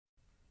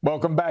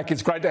Welcome back.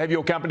 It's great to have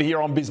your company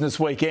here on Business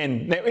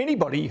Weekend. Now,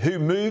 anybody who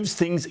moves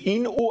things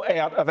in or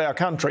out of our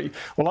country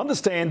will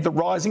understand the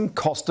rising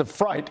cost of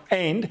freight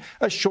and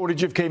a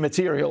shortage of key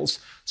materials.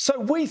 So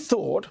we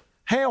thought,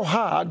 how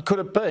hard could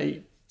it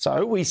be?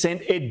 So we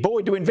sent Ed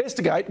Boyd to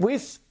investigate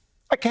with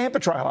a camper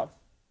trailer.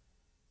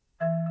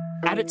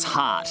 At its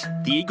heart,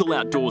 the Eagle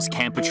Outdoors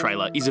camper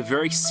trailer is a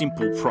very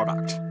simple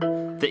product.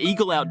 The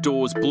Eagle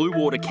Outdoors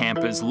Bluewater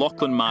Campers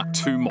Lachlan Mark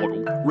II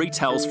model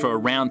retails for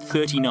around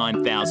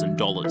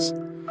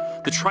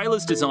 $39,000. The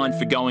trailer's designed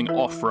for going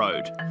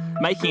off-road,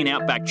 making an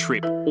outback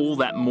trip all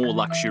that more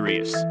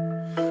luxurious.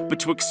 But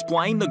to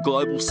explain the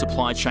global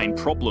supply chain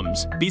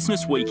problems,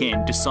 Business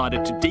Weekend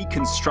decided to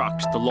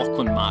deconstruct the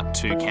Lachlan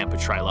Mark II camper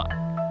trailer.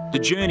 The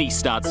journey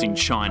starts in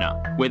China,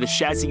 where the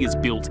chassis is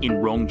built in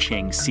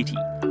Rongcheng City.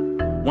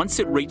 Once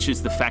it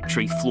reaches the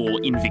factory floor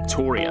in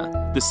Victoria,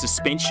 the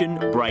suspension,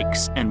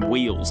 brakes and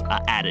wheels are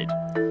added.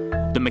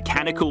 The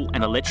mechanical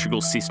and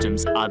electrical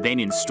systems are then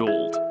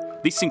installed.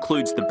 This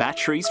includes the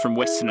batteries from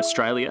Western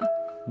Australia,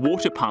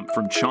 water pump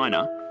from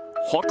China,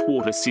 hot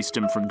water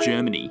system from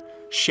Germany,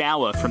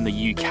 shower from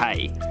the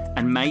UK,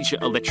 and major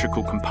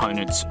electrical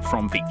components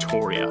from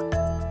Victoria.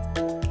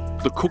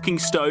 The cooking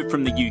stove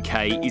from the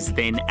UK is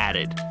then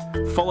added,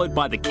 followed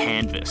by the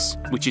canvas,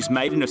 which is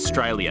made in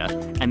Australia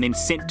and then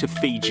sent to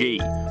Fiji,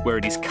 where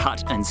it is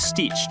cut and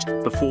stitched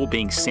before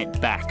being sent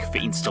back for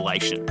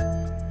installation.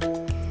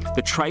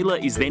 The trailer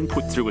is then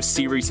put through a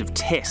series of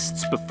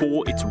tests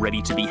before it's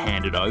ready to be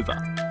handed over.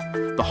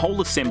 The whole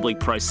assembly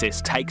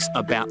process takes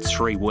about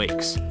 3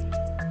 weeks.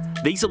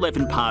 These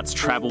 11 parts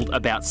travelled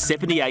about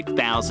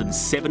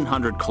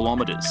 78,700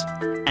 kilometres,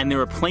 and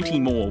there are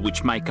plenty more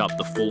which make up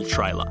the full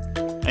trailer.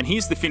 And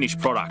here's the finished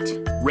product,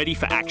 ready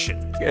for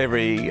action.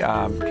 Every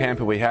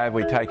camper we have,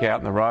 we take out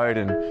on the road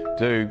and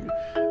do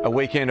a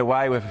weekend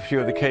away with a few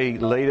of the key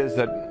leaders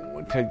to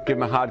give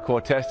them a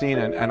hardcore testing.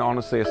 And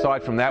honestly,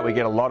 aside from that, we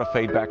get a lot of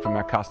feedback from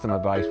our customer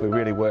base. We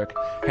really work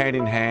hand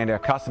in hand. Our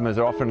customers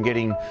are often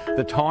getting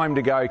the time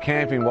to go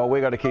camping while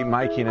we've got to keep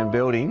making and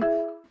building.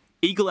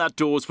 Eagle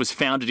Outdoors was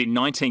founded in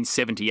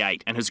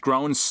 1978 and has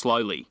grown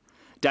slowly.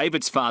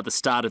 David's father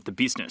started the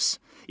business.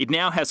 It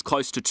now has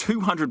close to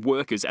 200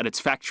 workers at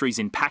its factories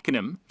in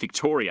Pakenham,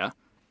 Victoria,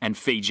 and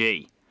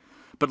Fiji.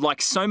 But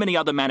like so many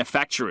other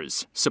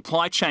manufacturers,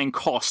 supply chain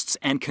costs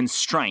and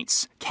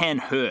constraints can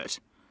hurt,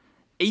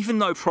 even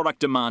though product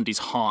demand is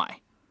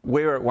high.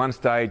 We were at one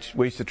stage,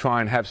 we used to try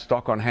and have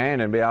stock on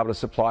hand and be able to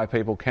supply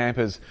people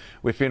campers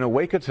within a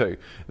week or two.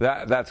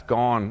 That's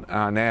gone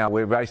now.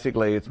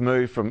 It's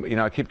moved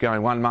from, keep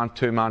going 1 month,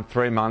 2 month,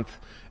 3 month,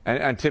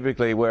 and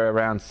typically we're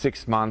around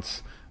 6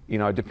 months,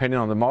 depending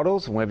on the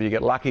models, and whether you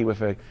get lucky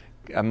with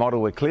a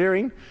model we're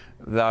clearing,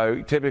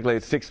 though typically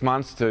it's 6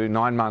 months to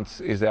 9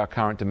 months is our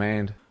current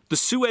demand. The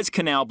Suez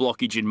Canal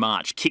blockage in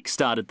March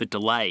kick-started the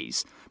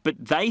delays, but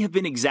they have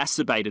been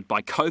exacerbated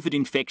by COVID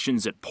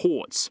infections at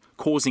ports,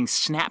 causing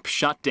snap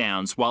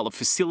shutdowns while the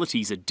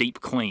facilities are deep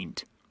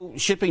cleaned.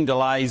 Shipping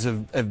delays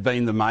have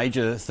been the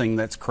major thing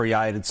that's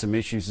created some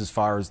issues as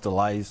far as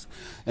delays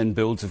and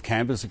builds of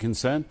campers are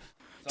concerned.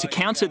 To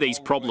counter these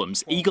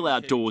problems, Eagle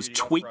Outdoors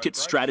tweaked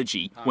its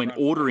strategy when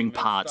ordering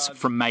parts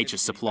from major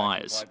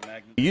suppliers.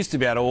 We used to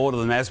be able to order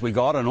them as we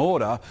got an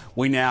order.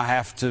 We now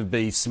have to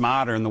be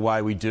smarter in the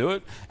way we do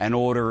it and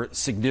order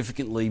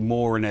significantly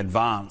more in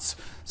advance.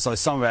 So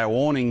some of our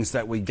awnings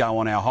that we go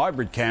on our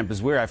hybrid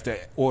campers, we have to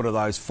order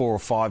those 4 or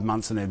 5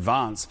 months in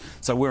advance.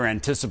 So we're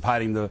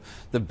anticipating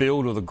the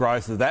build or the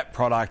growth of that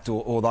product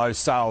or those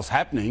sales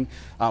happening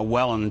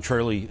well and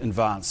truly in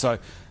advance. So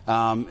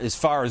as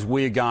far as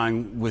we're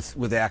going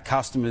with our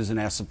customers and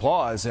our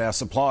suppliers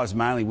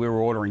mainly, we're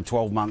ordering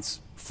 12 months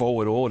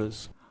forward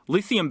orders.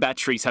 Lithium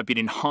batteries have been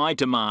in high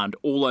demand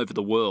all over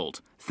the world,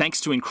 thanks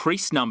to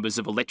increased numbers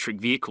of electric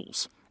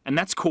vehicles, and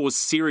that's caused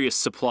serious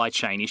supply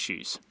chain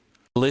issues.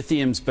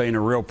 Lithium's been a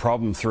real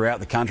problem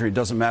throughout the country. It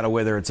doesn't matter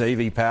whether it's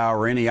EV power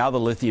or any other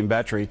lithium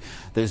battery,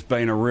 there's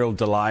been a real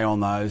delay on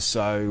those.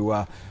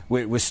 So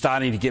we're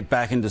starting to get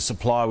back into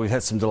supply. We've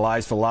had some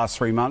delays for the last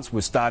 3 months.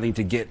 We're starting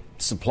to get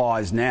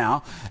supplies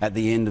now at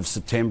the end of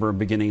September and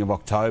beginning of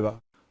October.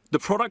 The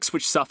products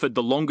which suffered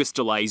the longest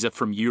delays are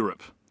from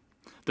Europe.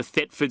 The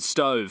Thetford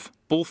stove,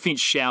 Bullfinch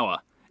shower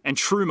and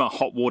Truma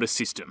hot water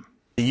system.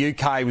 The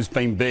UK has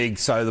been big,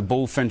 so the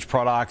Bullfinch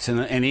products and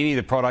any of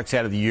the products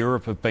out of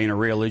Europe have been a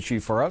real issue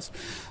for us.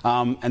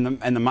 And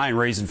the main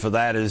reason for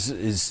that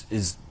is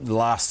the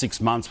last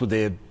 6 months with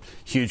their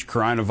huge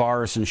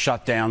coronavirus and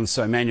shutdowns.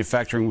 So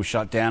manufacturing was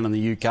shut down in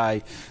the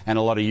UK and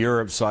a lot of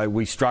Europe, so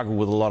we struggle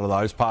with a lot of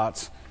those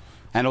parts.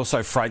 And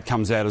also freight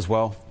comes out as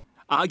well.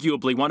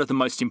 Arguably one of the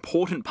most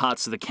important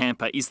parts of the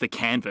camper is the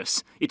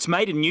canvas. It's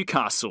made in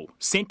Newcastle,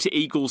 sent to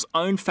Eagle's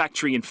own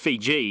factory in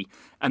Fiji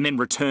and then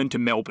returned to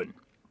Melbourne.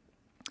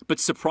 But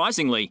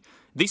surprisingly,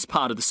 this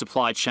part of the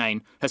supply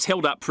chain has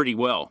held up pretty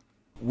well.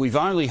 We've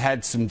only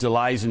had some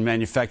delays in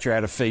manufacture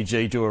out of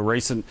Fiji due to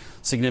recent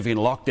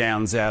significant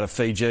lockdowns out of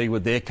Fiji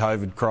with their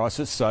COVID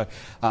crisis. So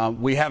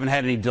we haven't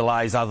had any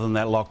delays other than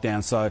that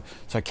lockdown. So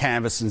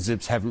canvas and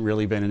zips haven't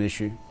really been an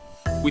issue.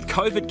 With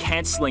COVID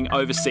cancelling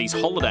overseas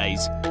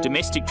holidays,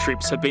 domestic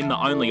trips have been the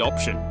only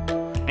option.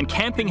 And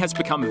camping has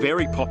become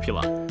very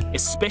popular,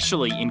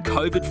 especially in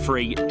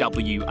COVID-free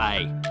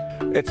WA.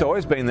 It's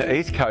always been the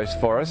East Coast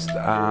for us,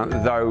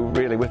 though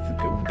really with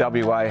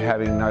WA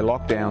having no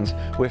lockdowns,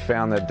 we've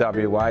found that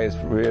WA is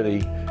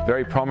really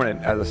very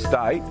prominent as a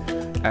state,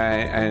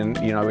 and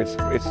you know it's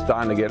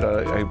starting to get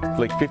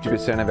like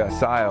 50% of our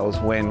sales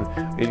when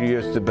it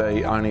used to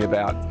be only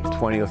about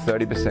 20 or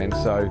 30%.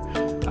 So,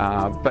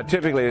 but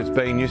typically it's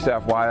been New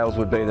South Wales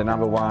would be the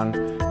number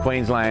one,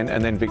 Queensland,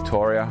 and then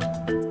Victoria.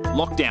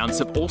 Lockdowns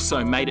have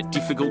also made it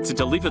difficult to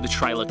deliver the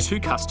trailer to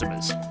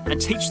customers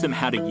and teach them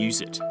how to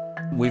use it.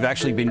 We've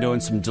actually been doing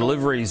some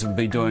deliveries and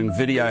been doing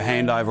video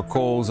handover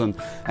calls and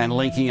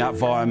linking up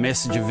via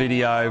messenger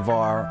video,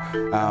 via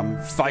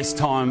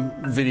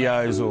FaceTime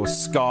videos or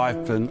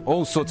Skype, and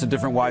all sorts of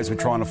different ways we're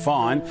trying to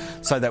find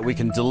so that we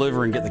can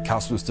deliver and get the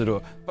customers to do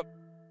it.